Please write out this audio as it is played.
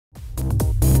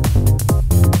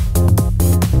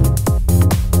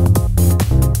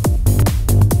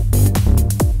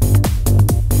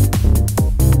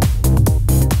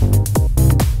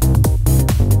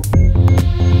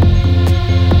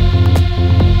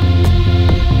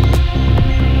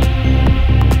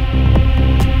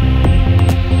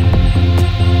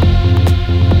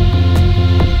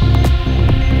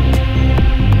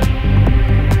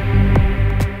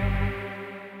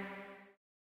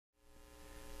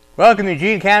Welcome to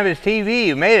Eugene Cannabis TV.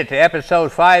 You made it to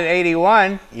episode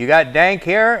 581. You got DanK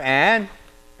here and...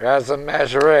 Raistlin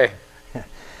Majoret.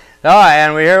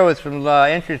 And we're here with some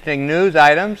interesting news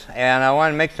items, and I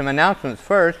want to make some announcements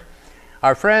first.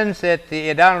 Our friends at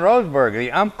down in Roseburg,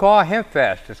 the Umpqua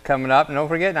Hempfest is coming up, and don't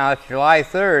forget now, it's July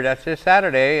 3rd. That's this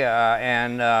Saturday,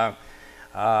 I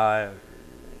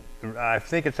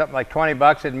think it's something like 20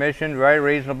 bucks admission, very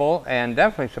reasonable, and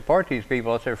definitely support these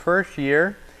people. It's their first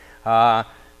year.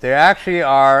 They actually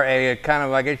are a kind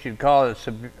of, I guess you'd call it,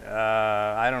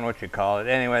 I don't know what you'd call it.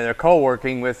 Anyway, they're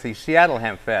co-working with the Seattle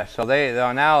Hempfest. So they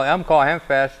are now, Umpqua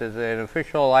Hempfest is an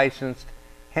official licensed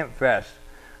Hempfest.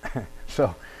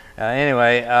 So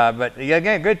anyway, but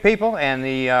again, good people, and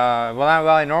the Willamette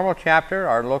Valley Normal chapter,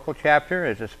 our local chapter,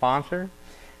 is a sponsor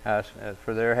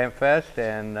for their Hempfest,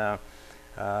 and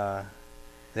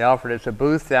they offered us a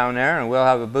booth down there, and we'll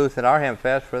have a booth at our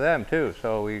Hempfest for them too.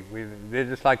 So we did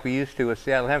just like we used to with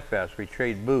Seattle Hempfest. We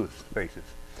trade booth spaces.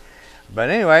 But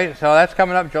anyway, so that's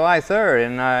coming up July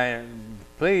 3rd, and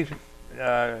please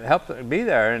help be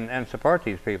there and support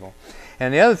these people.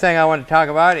 And the other thing I want to talk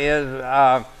about is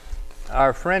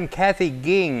our friend Kathy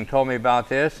Ging told me about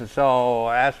this, and so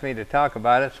asked me to talk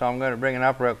about it. So I'm going to bring it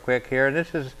up real quick here.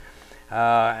 This is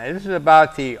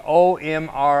about the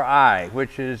OMRI,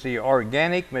 which is the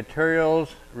Organic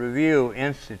Materials Review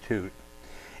Institute.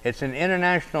 It's an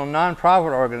international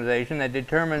nonprofit organization that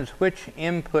determines which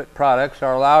input products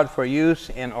are allowed for use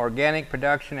in organic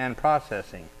production and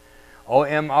processing.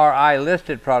 OMRI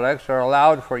listed products are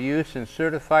allowed for use in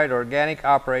certified organic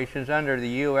operations under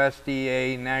the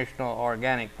USDA National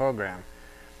Organic Program.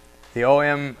 The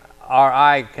OMRI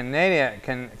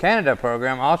Canada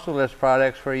program also lists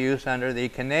products for use under the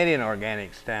Canadian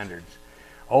Organic Standards.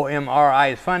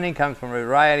 OMRI's funding comes from a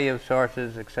variety of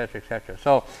sources, etc., etc.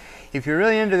 So if you're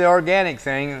really into the organic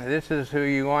thing, this is who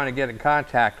you want to get in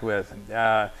contact with.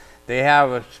 They have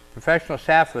a professional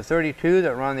staff of 32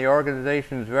 that run the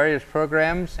organization's various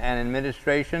programs and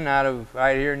administration out of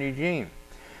right here in Eugene.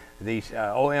 The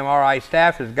OMRI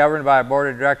staff is governed by a board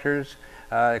of directors,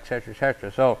 etc.,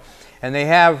 etc. So, and they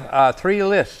have 3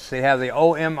 lists. They have the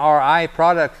OMRI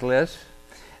products list.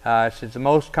 It's the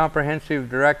most comprehensive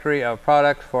directory of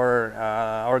products for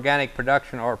organic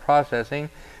production or processing.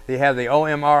 They have the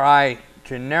OMRI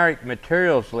generic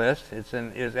materials list. It's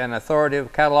an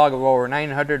authoritative catalog of over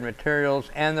 900 materials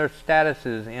and their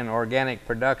statuses in organic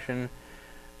production,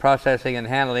 processing, and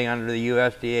handling under the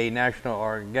USDA National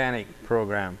Organic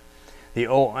Program. The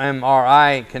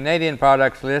OMRI Canadian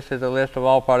products list is a list of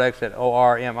all products that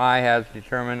ORMI has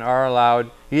determined are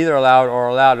either allowed or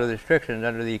allowed with restrictions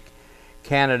under the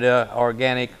Canada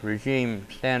Organic Regime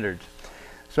Standards.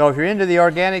 So if you're into the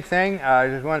organic thing, I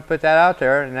just want to put that out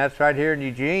there, and that's right here in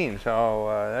Eugene.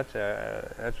 So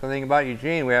that's one thing about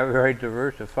Eugene. We have a very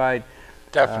diversified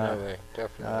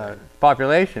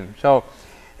population. So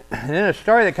and then a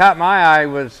story that caught my eye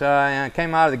was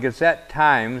came out of the Gazette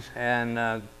Times,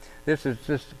 and this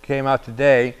came out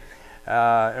today.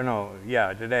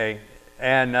 Today.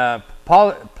 And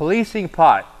policing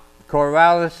pot.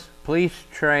 Corvallis police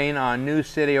train on new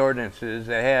city ordinances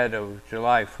ahead of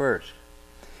July 1st.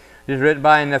 This is written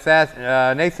by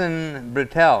Nathan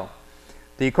Britell.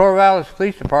 The Corvallis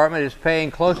Police Department is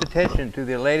paying close attention to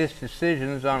the latest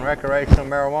decisions on recreational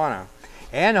marijuana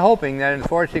and hoping that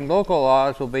enforcing local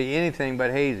laws will be anything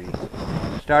but hazy.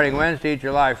 Starting Wednesday,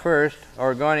 July 1st,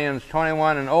 Oregonians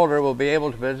 21 and older will be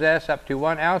able to possess up to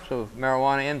 1 ounce of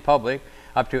marijuana in public,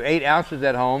 up to 8 ounces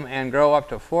at home, and grow up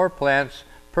to 4 plants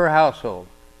per household.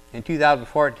 In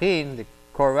 2014, the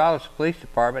Corvallis Police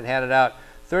Department handed out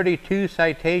 32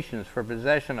 citations for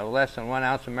possession of less than 1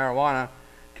 ounce of marijuana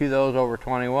to those over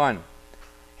 21,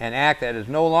 an act that is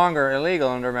no longer illegal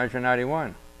under Measure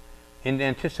 91. In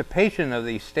anticipation of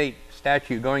the state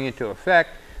statute going into effect,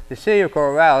 the City of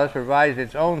Corvallis revised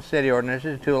its own city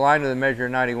ordinances to align with Measure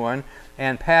 91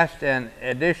 and passed an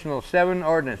additional 7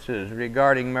 ordinances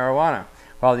regarding marijuana.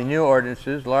 While the new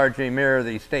ordinances largely mirror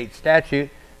the state statute,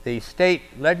 the state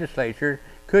legislature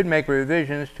could make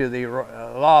revisions to the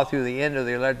law through the end of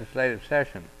the legislative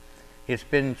session. It's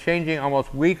been changing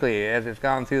almost weekly as it's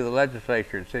gone through the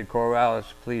legislature, said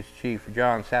Corvallis Police Chief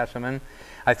John Sassaman.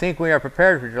 I think we are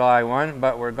prepared for July 1,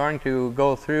 but we're going to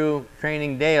go through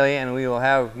training daily, and we will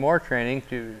have more training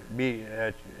to be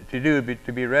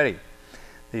ready.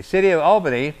 The City of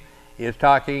Albany is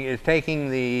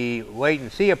taking the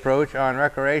wait-and-see approach on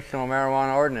recreational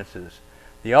marijuana ordinances.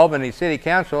 The Albany City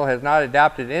Council has not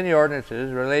adopted any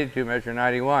ordinances related to Measure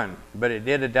 91, but it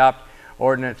did adopt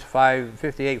Ordinance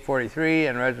 5843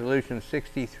 and Resolution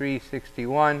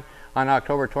 6361 on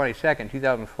October 22,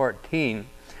 2014,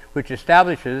 which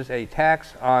establishes a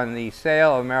tax on the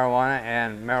sale of marijuana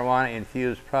and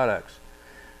marijuana-infused products.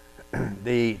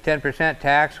 The 10%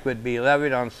 tax would be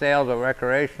levied on sales of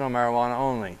recreational marijuana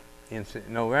only. In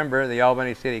November, the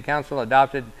Albany City Council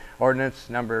adopted Ordinance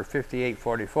number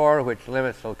 5844, which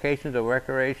limits locations of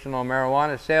recreational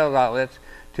marijuana sales outlets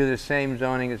to the same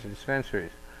zoning as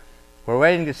dispensaries. We're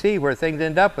waiting to see where things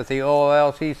end up with the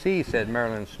OLCC, said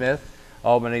Marilyn Smith,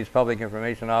 Albany's Public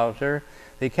Information Officer.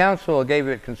 The council gave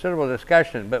it considerable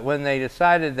discussion, but when they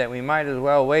decided that we might as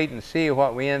well wait and see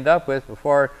what we end up with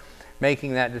before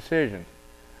making that decision.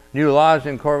 New laws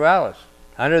in Corvallis.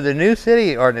 Under the new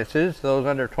city ordinances, those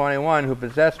under 21 who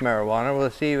possess marijuana will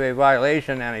receive a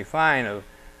violation and a fine of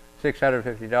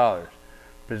 $650.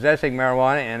 Possessing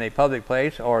marijuana in a public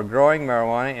place or growing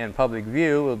marijuana in public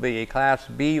view will be a Class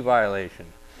B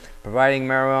violation. Providing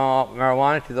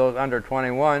marijuana to those under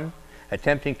 21,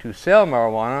 attempting to sell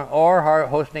marijuana, or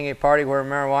hosting a party where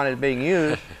marijuana is being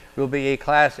used will be a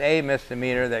Class A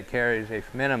misdemeanor that carries a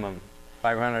minimum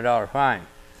 $500 fine.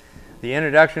 The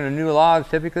introduction of new laws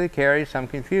typically carries some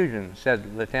confusion,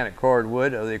 said Lieutenant Cord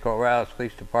Wood of the Corvallis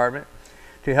Police Department.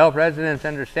 To help residents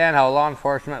understand how law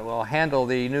enforcement will handle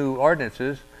the new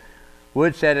ordinances,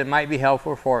 Wood said it might be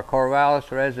helpful for Corvallis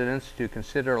residents to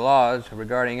consider laws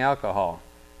regarding alcohol.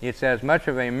 It's as much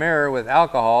of a mirror with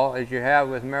alcohol as you have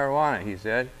with marijuana, he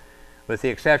said, with the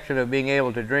exception of being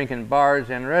able to drink in bars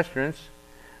and restaurants.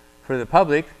 For the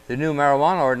public, the new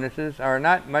marijuana ordinances are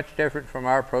not much different from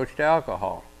our approach to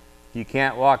alcohol. You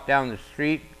can't walk down the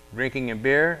street drinking a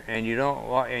beer, and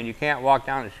you can't walk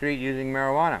down the street using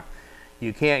marijuana.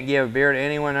 You can't give beer to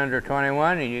anyone under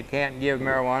 21, and you can't give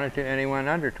marijuana to anyone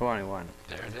under 21.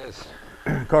 There it is.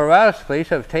 Corvallis police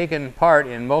have taken part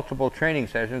in multiple training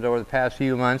sessions over the past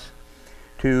few months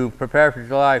to prepare for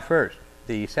July 1st.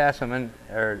 The Sassaman,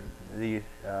 and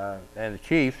the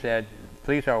chief said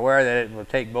police are aware that it will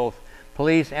take both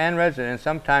police and residents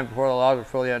some time before the laws are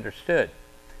fully understood.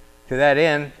 To that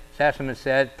end, Sassaman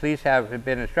said police have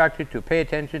been instructed to pay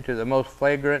attention to the most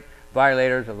flagrant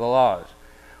violators of the laws.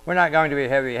 We're not going to be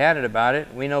heavy-handed about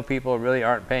it. We know people really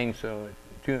aren't paying so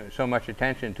much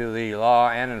attention to the law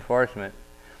and enforcement.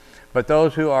 But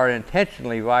those who are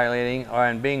intentionally violating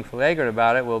and being flagrant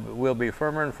about it will be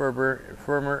firmer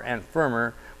and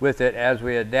firmer with it as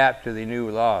we adapt to the new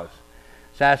laws.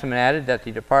 Sassaman added that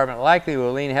the department likely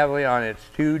will lean heavily on its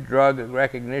 2 drug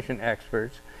recognition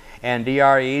experts and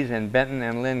DREs in Benton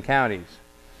and Lynn counties.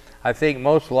 I think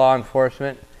most law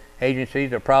enforcement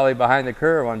agencies are probably behind the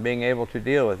curve on being able to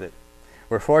deal with it.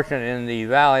 We're fortunate in the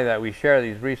valley that we share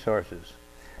these resources.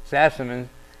 Sassaman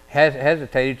has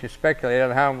hesitated to speculate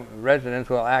on how residents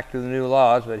will act to the new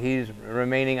laws, but he's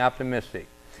remaining optimistic.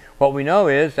 What we know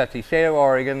is that the state of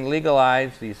Oregon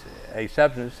legalized a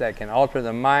substance that can alter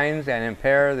the minds and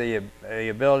impair the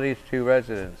abilities to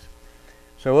residents.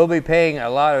 So we'll be paying a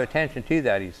lot of attention to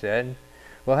that, he said.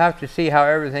 We'll have to see how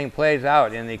everything plays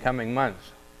out in the coming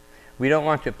months. We don't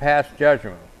want to pass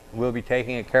judgment. We'll be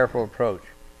taking a careful approach.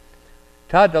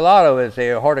 Todd Delato is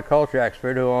a horticulture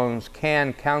expert who owns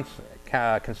Can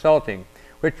Consulting,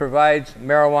 which provides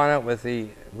marijuana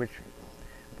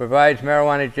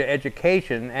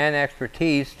education and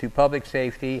expertise to public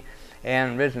safety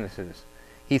and businesses.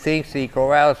 He thinks the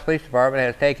Corvallis Police Department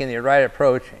has taken the right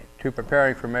approach to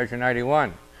preparing for Measure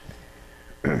 91.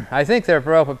 I think they're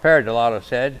well prepared, Delato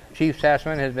said. Chief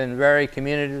Sassaman has been very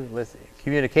communicative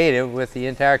with the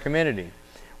entire community.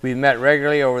 We've met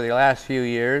regularly over the last few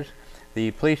years.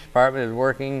 The police department is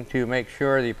working to make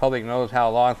sure the public knows how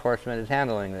law enforcement is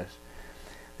handling this.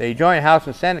 The Joint House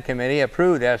and Senate Committee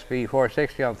approved SB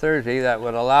 460 on Thursday that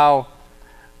would allow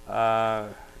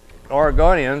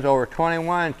Oregonians over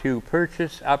 21 to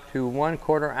purchase up to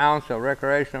 1/4 ounce of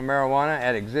recreational marijuana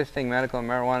at existing medical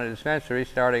marijuana dispensaries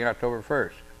starting October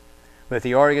 1st. With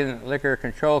the Oregon Liquor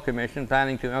Control Commission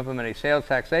planning to implement a sales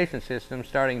taxation system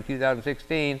starting in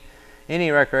 2016,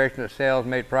 any recreational sales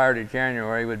made prior to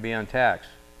January would be untaxed.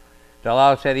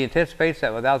 Delato said he anticipates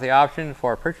that without the option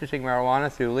for purchasing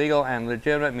marijuana through legal and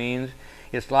legitimate means,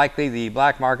 it's likely the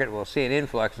black market will see an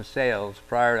influx in sales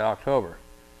prior to October.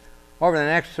 Over the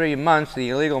next 3 months, the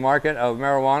illegal market of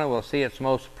marijuana will see its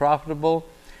most profitable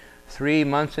 3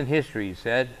 months in history, he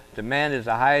said. Demand is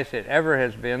the highest it ever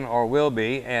has been or will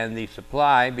be, and the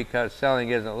supply, because selling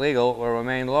isn't legal, will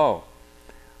remain low.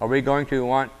 Are we going to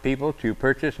want people to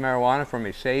purchase marijuana from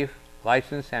a safe,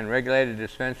 licensed, and regulated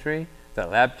dispensary that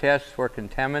lab tests for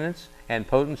contaminants and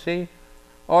potency?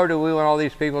 Or do we want all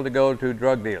these people to go to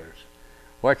drug dealers?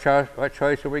 What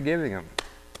choice are we giving them?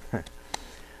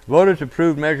 Voters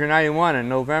approved Measure 91 in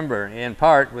November, in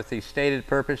part with the stated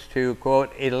purpose to,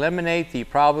 quote, eliminate the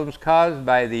problems caused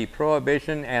by the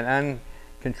prohibition and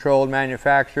uncontrolled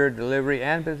manufacture, delivery,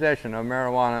 and possession of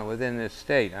marijuana within this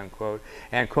state, unquote,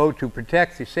 and, quote, to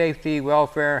protect the safety,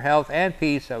 welfare, health, and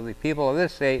peace of the people of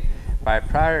this state by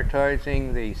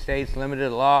prioritizing the state's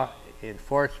limited law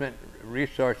enforcement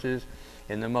resources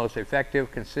in the most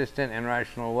effective, consistent, and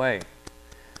rational way,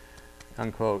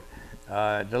 unquote.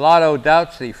 Delato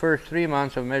doubts the first 3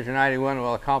 months of Measure 91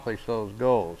 will accomplish those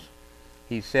goals.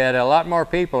 He said, a lot more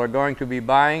people are going to be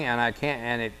buying, and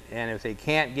if they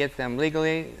can't get them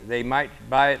legally, they might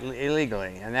buy it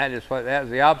illegally. And that is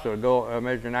the opposite goal of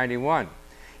Measure 91.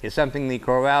 It's something the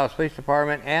Corvallis Police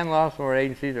Department and law enforcement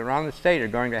agencies around the state are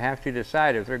going to have to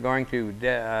decide if they're going to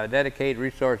dedicate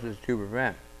resources to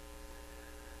prevent.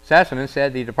 Sassaman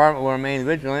said the department will remain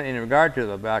vigilant in regard to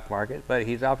the black market, but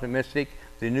he's optimistic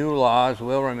the new laws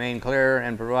will remain clearer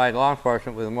and provide law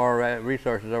enforcement with more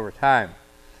resources over time.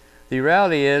 The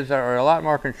reality is there are a lot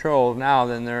more controls now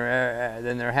than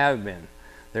there have been.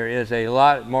 There is a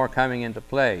lot more coming into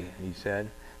play, he said.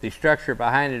 The structure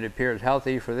behind it appears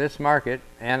healthy for this market,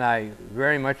 and I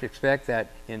very much expect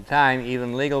that in time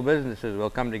even legal businesses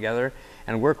will come together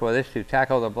and work with us to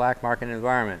tackle the black market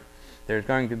environment. There's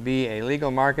going to be a legal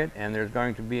market and there's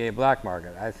going to be a black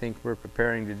market. I think we're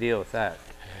preparing to deal with that.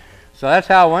 So that's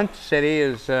how one city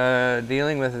is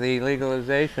dealing with the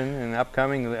legalization and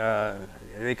upcoming,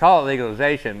 they call it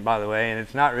legalization, by the way, and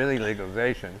it's not really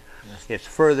legalization. It's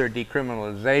further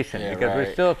decriminalization, because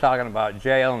we're still talking about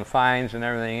jail and fines and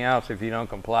everything else if you don't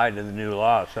comply to the new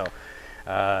law. So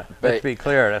let's be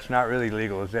clear, that's not really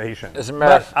legalization.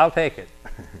 But I'll take it.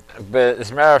 But as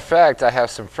a matter of fact, I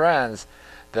have some friends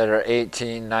that are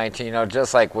 18, 19, you know,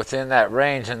 just like within that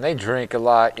range, and they drink a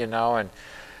lot, you know, and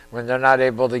when they're not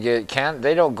able to get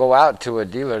they don't go out to a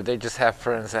dealer. They just have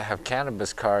friends that have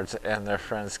cannabis cards, and their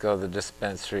friends go to the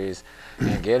dispensaries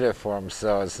and get it for them.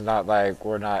 So it's not like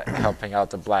we're not helping out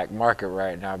the black market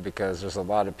right now, because there's a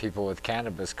lot of people with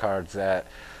cannabis cards that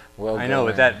will. I know,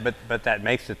 but that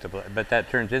makes it but that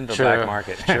turns into the black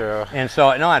market. True. And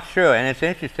so no, it's true, and it's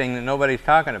interesting that nobody's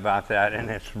talking about that, and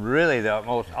it's really the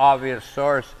most obvious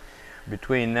source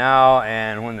between now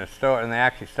and when they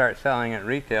actually start selling at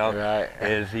retail,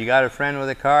 is you got a friend with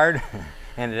a card,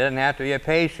 and it doesn't have to be a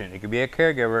patient. It could be a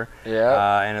caregiver.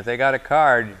 And if they got a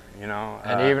card, you know.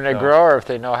 And even a grower, if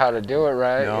they know how to do it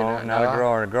right. No, you know, not a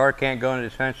grower. A grower can't go into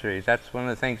dispensaries. That's one of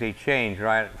the things they changed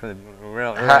right from the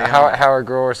real. How are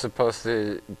growers supposed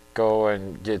to go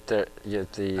and get the I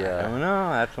don't know.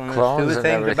 That's one of the stupid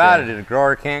things about it. Is a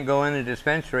grower can't go in a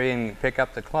dispensary and pick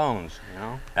up the clones. You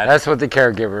know. That's what the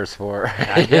caregiver's for.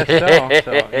 I guess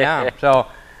so. Yeah. So.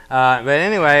 But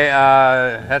anyway,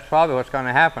 that's probably what's going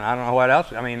to happen. I don't know what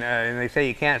else. I mean, and they say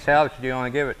you can't sell it, you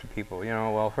only give it to people. You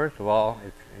know, well, first of all,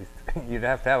 you'd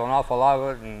have to have an awful lot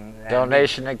of it. And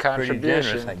donation and contribution.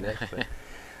 Generous, I guess.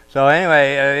 So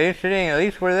anyway, interesting. At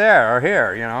least we're there, or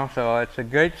here. You know, so it's a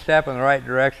good step in the right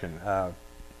direction.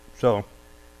 So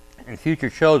in future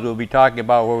shows, we'll be talking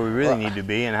about where we really need to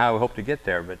be and how we hope to get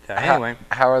there. But anyway.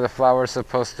 How are the flowers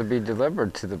supposed to be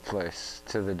delivered to the place,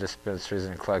 to the dispensaries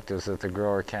and collectives that the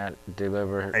grower can't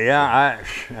deliver? I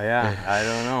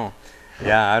don't know.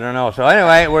 Yeah, I don't know. So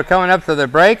anyway, we're coming up to the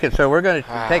break, and so we're going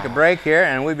to take a break here,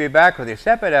 and we'll be back with the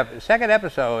second half of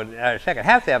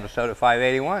the episode of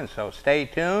 581. So stay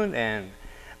tuned, and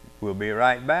we'll be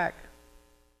right back.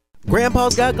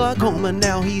 Grandpa's got glaucoma,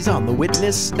 now he's on the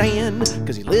witness stand,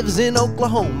 'cause he lives in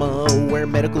Oklahoma, where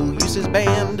medical use is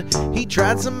banned. He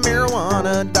tried some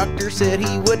marijuana, doctor said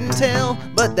he wouldn't tell,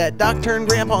 but that doc turned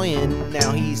Grandpa in,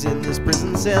 now he's in this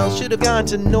prison cell. Should have gone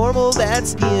to Normal,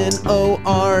 that's NORML,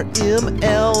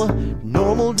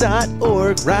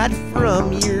 normal.org, right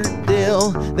from your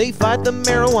Dell. They fight the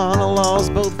marijuana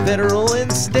laws, both federal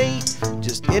and state.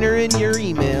 Just enter in your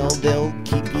email, they'll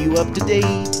keep you up to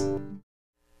date.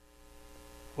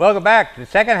 Welcome back to the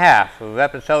second half of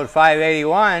episode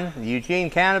 581, the Eugene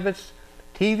Cannabis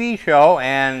TV show,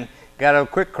 and got a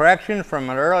quick correction from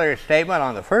an earlier statement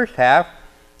on the first half.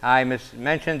 I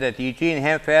mentioned that the Eugene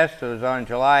Hempfest was on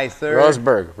July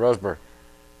 3rd. Roseburg.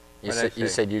 You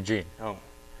said Eugene. Oh,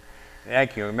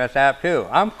 thank you. I messed that up too.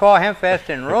 Umpqua Hempfest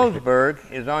in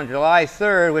Roseburg is on July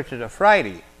 3rd, which is a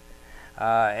Friday.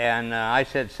 And I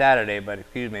said Saturday, but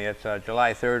excuse me, it's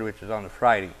July 3rd, which is on a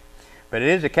Friday. But it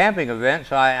is a camping event,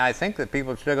 so I think that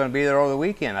people are still going to be there over the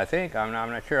weekend, I think. I'm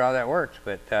not sure how that works.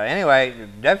 But anyway,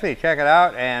 definitely check it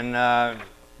out and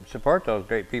support those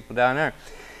great people down there.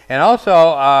 And also,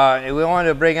 we wanted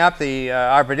to bring up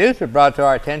our producer brought to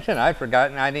our attention. I'd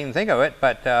forgotten, I didn't even think of it.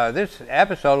 But this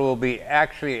episode will be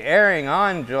actually airing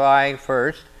on July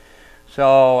 1st.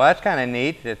 So that's kind of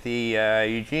neat that the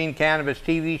Eugene Cannabis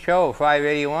TV show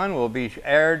 581 will be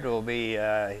aired, will be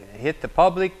hit the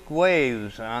public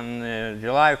waves on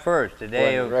July 1st, the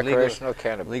day of recreational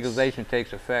cannabis legalization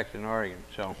takes effect in Oregon.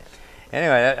 So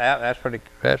anyway, that's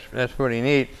pretty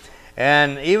neat.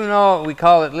 And even though we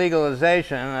call it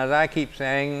legalization, as I keep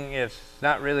saying, it's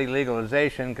not really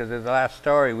legalization, because in the last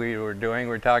story we were doing,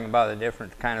 we were talking about the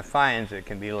different kind of fines that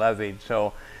can be levied.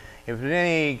 So if there's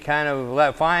any kind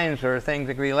of fines or things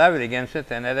that can be levied against it,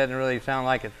 then that doesn't really sound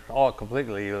like it's all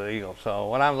completely illegal. So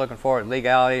what I'm looking for is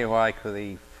legality, like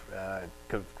the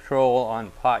control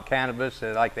on pot cannabis,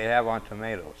 like they have on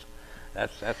tomatoes.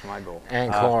 That's my goal.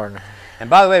 And corn. And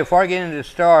by the way, before I get into the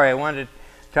story, I wanted to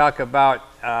talk about,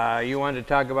 you wanted to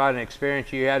talk about an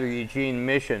experience you had with Eugene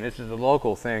Mission. This is a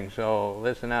local thing, so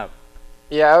listen up.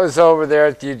 Yeah, I was over there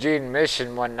at the Eugene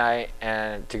Mission one night,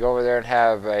 and to go over there and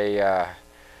have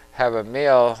a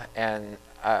meal, and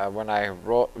when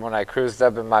I cruised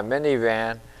up in my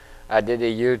minivan, I did a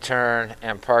U-turn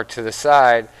and parked to the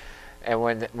side, and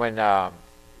when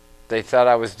they thought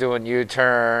I was doing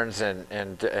U-turns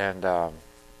and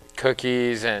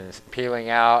cookies and peeling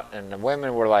out, and the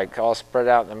women were like all spread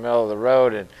out in the middle of the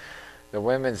road, and the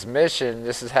women's mission,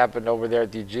 this has happened over there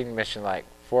at the Eugene Mission like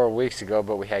 4 weeks ago,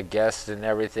 but we had guests and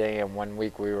everything, and 1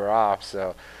 week we were off.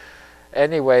 So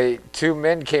anyway, 2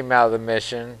 men came out of the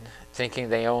mission thinking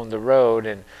they owned the road,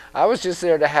 and I was just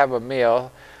there to have a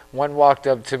meal. One walked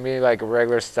up to me like a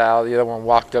regular style, the other one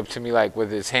walked up to me like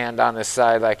with his hand on his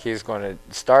side like he's going to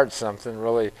start something.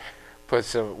 Really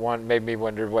made me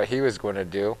wonder what he was going to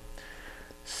do.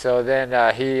 So then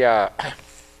he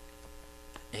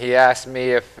asked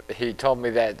me he told me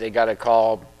that they got a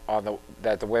call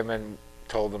that the women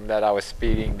told them that I was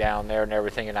speeding down there and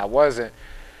everything, and I wasn't.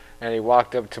 And he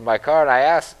walked up to my car,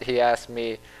 and he asked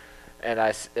me, and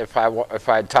if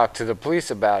I'd talk to the police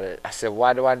about it. I said,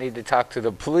 why do I need to talk to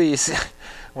the police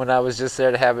when I was just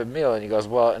there to have a meal? And he goes,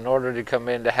 well, in order to come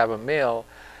in to have a meal,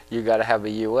 you got to have a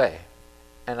UA.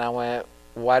 And I went,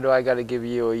 why do I got to give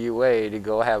you a UA to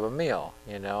go have a meal?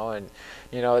 You know, and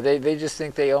you know, they just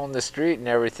think they own the street and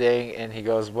everything. And he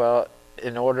goes, well,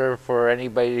 in order for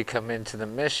anybody to come into the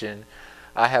mission,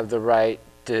 I have the right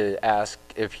to ask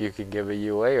if you can give a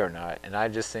UA or not. And I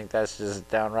just think that's just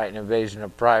downright an invasion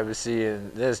of privacy,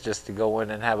 and this just to go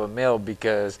in and have a meal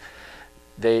because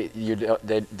they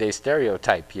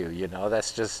stereotype you. You know,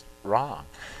 that's just wrong.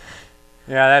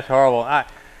 Yeah, that's horrible.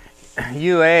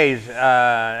 UAs,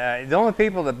 the only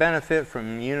people that benefit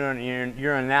from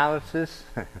urinalysis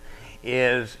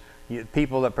is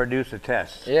people that produce a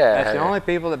test. Yeah. That's the only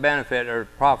people that benefit or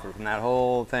profit from that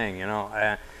whole thing, you know.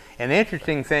 And the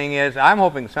interesting thing is, I'm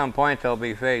hoping at some point they'll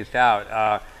be phased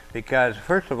out because,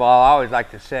 first of all, I always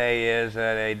like to say is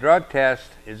that a drug test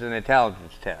is an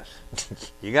intelligence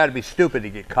test. You got to be stupid to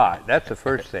get caught. That's the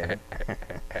first thing,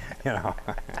 you know.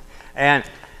 And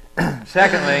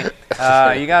secondly,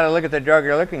 you got to look at the drug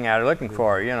you're looking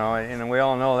for, you know, and we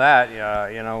all know that,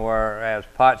 you know, whereas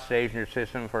pot stays in your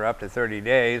system for up to 30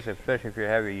 days, especially if you're a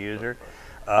heavy user,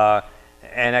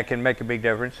 and that can make a big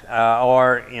difference.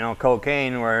 Or, you know,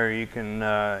 cocaine, where you can, you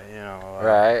know,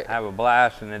 right, have a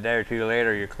blast, and a day or two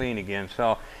later you're clean again.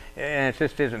 So, and it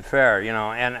just isn't fair, you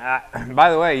know. And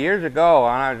by the way, years ago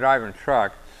when I was driving a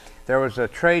truck, there was a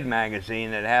trade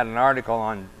magazine that had an article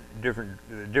on different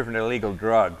illegal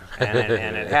drugs,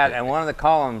 and one of the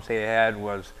columns they had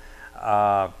was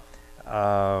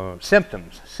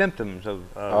symptoms of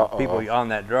people on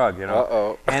that drug, you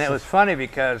know. And it was funny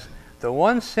because the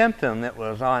one symptom that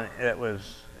was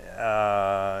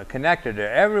connected to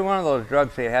every one of those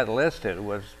drugs they had listed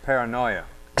was paranoia.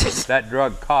 That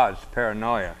drug caused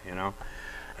paranoia, you know.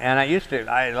 And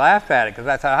I laughed at it because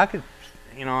I thought, how could,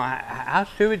 you know, how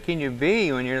stupid can you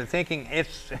be when you're thinking of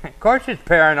course it's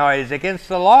paranoid, it's against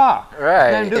the law. Right.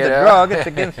 Then do the drug, it's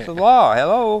against the law.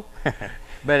 Hello.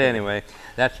 But anyway,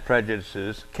 that's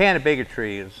prejudices.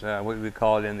 Canna-bigotry is what we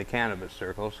call it in the cannabis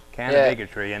circles.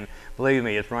 Canna-bigotry, and believe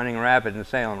me, it's running rapid in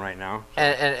Salem right now.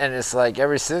 And it's like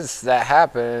ever since that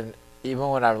happened, even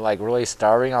when I'm like really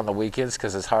starving on the weekends,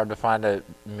 because it's hard to find a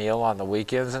meal on the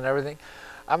weekends and everything,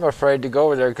 I'm afraid to go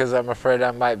over there because I'm afraid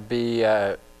I might be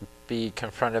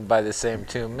confronted by the same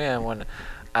 2 men when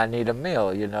I need a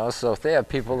meal, you know. So if they have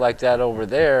people like that over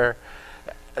there,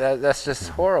 that's just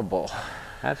horrible.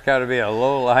 That's got to be a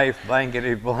low-life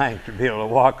blankety blank to be able to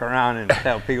walk around and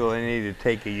tell people they need to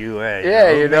take a UA.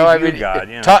 Yeah, you know, I mean, God,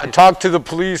 you know, talk to the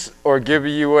police or give a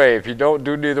UA. If you don't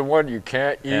do neither one, you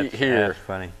can't eat here. That's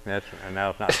funny. No,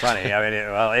 it's not funny. I mean,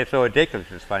 well, it's so ridiculous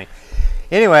it's funny.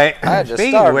 Anyway,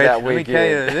 speaking of which, let me tell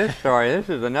you this story. This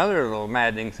is another little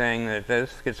maddening thing that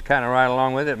this gets kind of right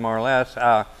along with it, more or less.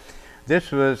 This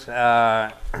was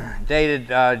dated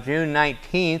June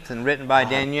 19th and written by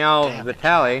Danielle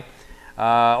Vitale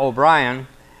O'Brien.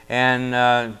 And,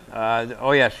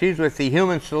 oh yeah, she's with the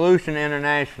Human Solution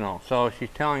International. So she's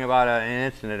telling about an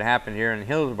incident that happened here in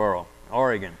Hillsboro,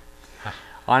 Oregon.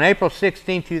 On April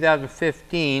 16,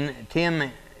 2015,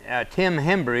 Tim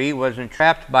Hembry was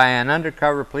entrapped by an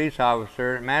undercover police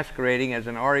officer masquerading as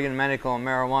an Oregon medical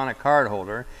marijuana card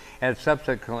holder and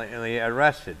subsequently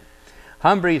arrested.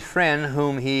 Hembry's friend,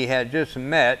 whom he had just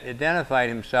met, identified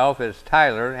himself as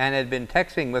Tyler and had been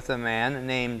texting with a man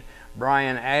named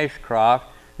Brian Ashcroft,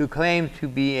 who claimed to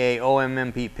be a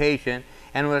OMMP patient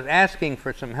and was asking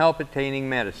for some help obtaining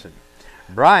medicine.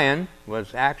 Brian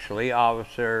was actually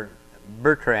Officer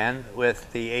Bertrand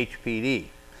with the HPD,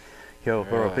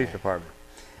 Hillsboro Police Department.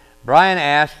 Brian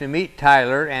asked to meet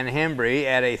Tyler and Hembry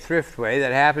at a thriftway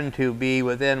that happened to be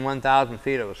within 1,000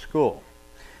 feet of a school.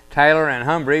 Tyler and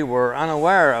Hembry were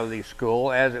unaware of the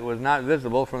school as it was not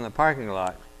visible from the parking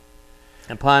lot.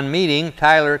 Upon meeting,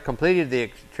 Tyler completed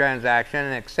the transaction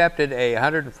and accepted a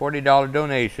 $140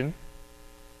 donation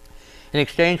in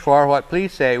exchange for what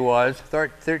police say was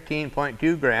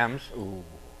 13.2 grams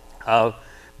of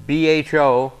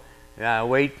BHO,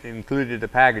 weight included the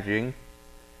packaging.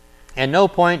 At no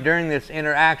point during this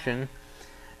interaction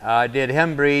did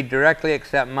Hembry directly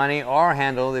accept money or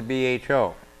handle the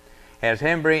BHO. As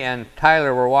Hembry and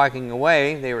Tyler were walking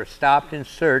away, they were stopped and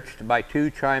searched by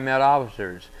two TriMet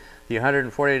officers. The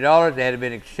 $140 that had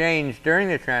been exchanged during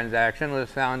the transaction was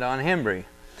found on Hembry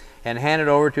and handed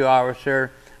over to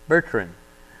Officer Bertrand.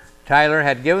 Tyler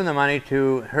had given the money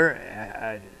to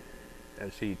Hembry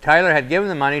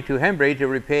to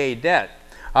repay a debt.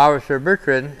 Officer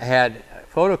Bertrand had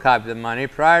photocopied the money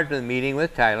prior to the meeting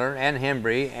with Tyler and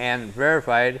Hembry and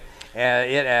verified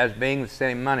it as being the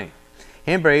same money.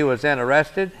 Hembry was then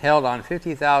arrested, held on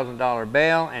 $50,000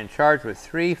 bail, and charged with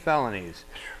 3 felonies: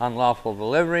 unlawful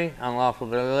delivery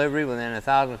within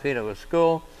 1,000 feet of a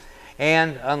school,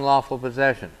 and unlawful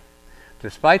possession.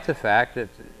 Despite the fact that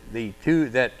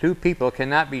two people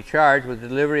cannot be charged with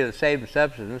delivery of the same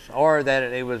substance, or that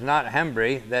it was not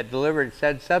Hembry that delivered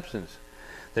said substance,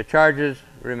 the charges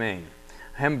remain.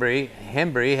 Hembry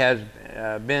has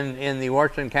been in the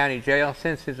Raistlin County Jail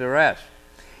since his arrest.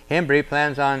 Hembry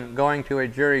plans on going to a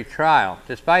jury trial,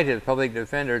 despite his public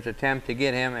defender's attempt to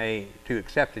get him to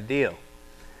accept a deal.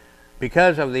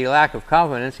 Because of the lack of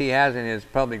confidence he has in his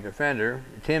public defender,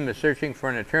 Tim is searching for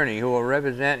an attorney who will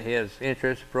represent his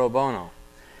interests pro bono.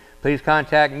 Please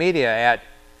contact media at,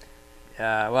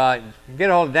 well, get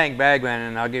a hold of DanK Bagman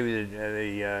and I'll give you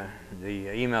the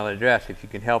email address if you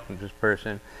can help this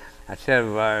person. Instead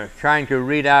of trying to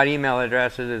read out email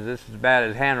addresses, this is as bad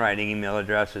as handwriting email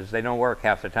addresses. They don't work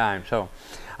half the time. So,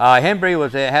 Hembry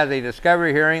has a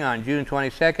discovery hearing on June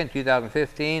 22nd,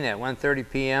 2015 at 1:30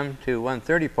 p.m. to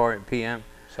 1:30 p.m.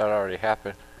 So that already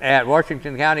happened. At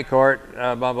Washington County Court,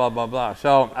 blah, blah, blah, blah.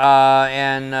 So,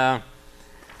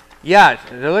 yeah,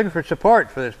 they're looking for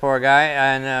support for this poor guy.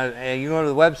 And you go to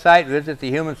the website, visit the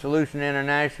Human Solution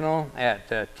International at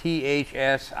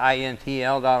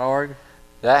thsintl.org.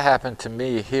 That happened to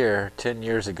me here 10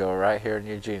 years ago, right here in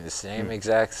Eugene. The same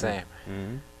exact same.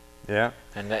 Mm-hmm. Yeah.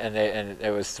 And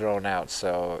it was thrown out,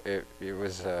 so it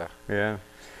was. Yeah.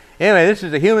 Anyway, this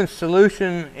is the Human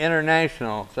Solution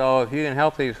International. So if you can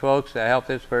help these folks, help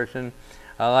this person.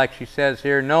 Like she says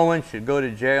here, no one should go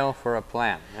to jail for a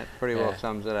plant. That pretty well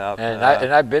sums it up. And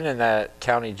I've been in that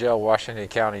county jail, Washington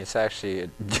County. It's actually a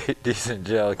decent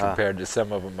jail compared to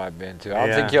some of them I've been to. I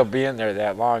don't think he'll be in there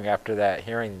that long after that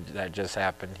hearing that just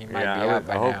happened. He might be out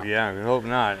by now. Yeah, we hope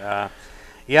not.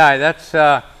 Yeah, that's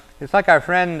it's like our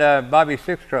friend Bobby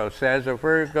Sixtro says, if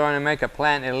we're going to make a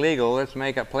plant illegal, let's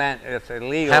make a plant that's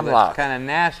illegal, that's kind of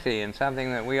nasty and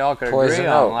something that we all could agree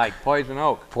on, like poison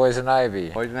oak. Poison ivy.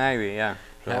 Poison ivy, yeah.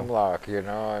 So hemlock, you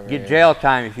know. I mean, get jail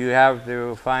time if you have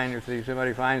to find, if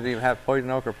somebody finds you have poison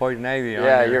oak or poison ivy.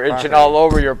 Yeah, you're itching all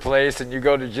over your place and you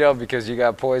go to jail because you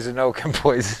got poison oak and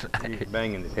poison ivy. You're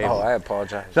banging the table. Oh, I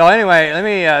apologize. So anyway, let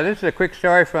me, this is a quick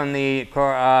story from the,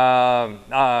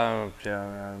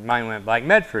 mine went blank,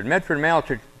 Medford Mail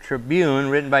Tribune,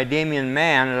 written by Damian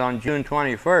Mann, is on June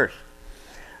 21st.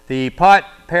 The pot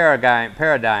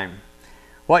paradigm.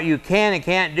 What you can and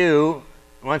can't do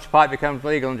once pot becomes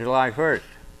legal on July 1st.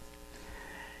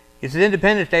 It says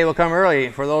Independence Day will come early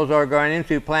for those who are going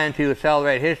into plan to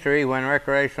celebrate history when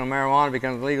recreational marijuana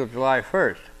becomes legal July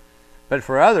 1st. But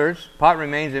for others, pot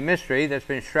remains a mystery that's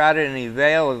been shrouded in a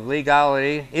veil of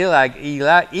illegality. There, I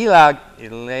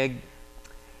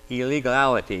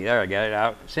got it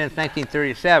out. Since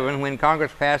 1937, when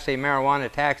Congress passed a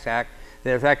marijuana tax act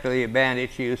that effectively banned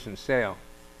its use and sale.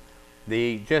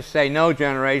 The Just Say No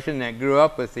generation that grew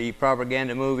up with the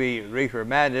propaganda movie Reefer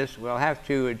Madness will have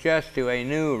to adjust to a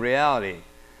new reality,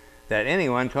 that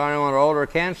anyone 21 or older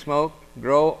can smoke,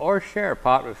 grow, or share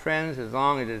pot with friends as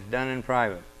long as it's done in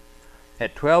private.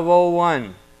 At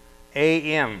 12:01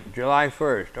 a.m. July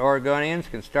 1st, Oregonians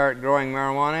can start growing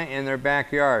marijuana in their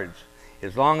backyards,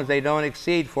 as long as they don't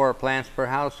exceed 4 plants per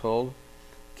household,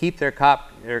 keep their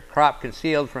crop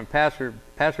concealed from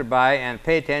passerby, and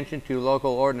pay attention to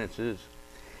local ordinances.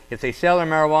 If they sell their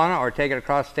marijuana or take it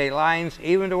across state lines,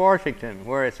 even to Washington,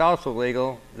 where it's also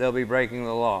legal, they'll be breaking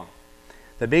the law.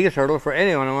 The biggest hurdle for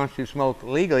anyone who wants to smoke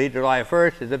legally July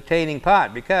 1st is obtaining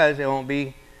pot, because it won't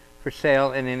be for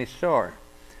sale in any store.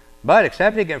 But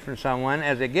accepting it from someone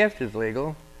as a gift is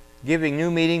legal, giving new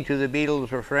meaning to the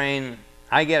Beatles' refrain,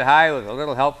 "I get high with a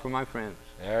little help from my friends."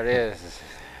 There it is.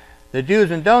 The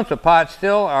do's and don'ts of pot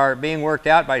still are being worked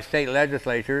out by state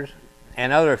legislatures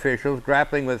and other officials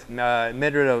grappling with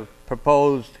myriad of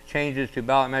proposed changes to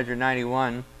ballot measure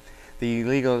 91, the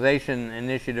legalization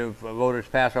initiative voters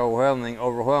passed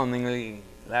overwhelmingly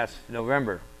last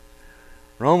November.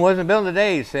 Rome wasn't built in a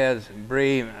day, says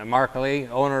Bree Markley,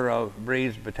 owner of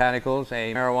Bree's Botanicals,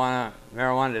 a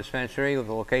marijuana dispensary with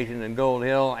locations in Gold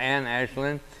Hill and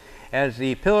Ashland. As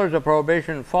the pillars of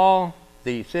prohibition fall,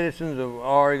 the citizens of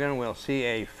Oregon will see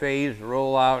a phased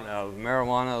rollout of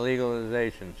marijuana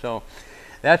legalization. So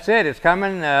that's it. It's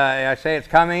coming. I say it's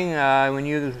coming. When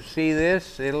you see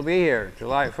this, it'll be here.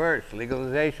 July 1st,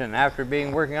 legalization. After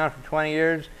being working on it for 20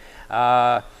 years,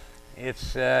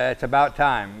 it's about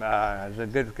time. As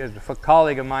a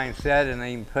colleague of mine said, and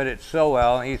he put it so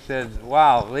well, he said,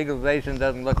 "Wow, legalization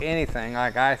doesn't look anything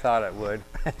like I thought it would."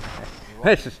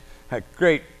 This is a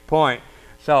great point.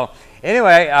 So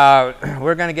anyway,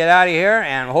 we're going to get out of here,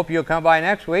 and hope you'll come by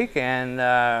next week. And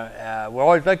we're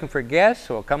always looking for guests,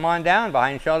 so come on down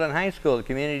behind Sheldon High School, the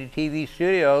Community TV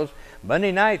studios,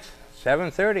 Monday nights,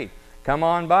 7:30. Come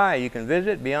on by. You can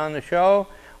visit, be on the show,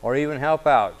 or even help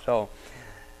out. So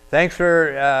thanks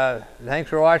for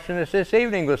watching us this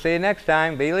evening. We'll see you next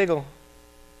time. Be legal.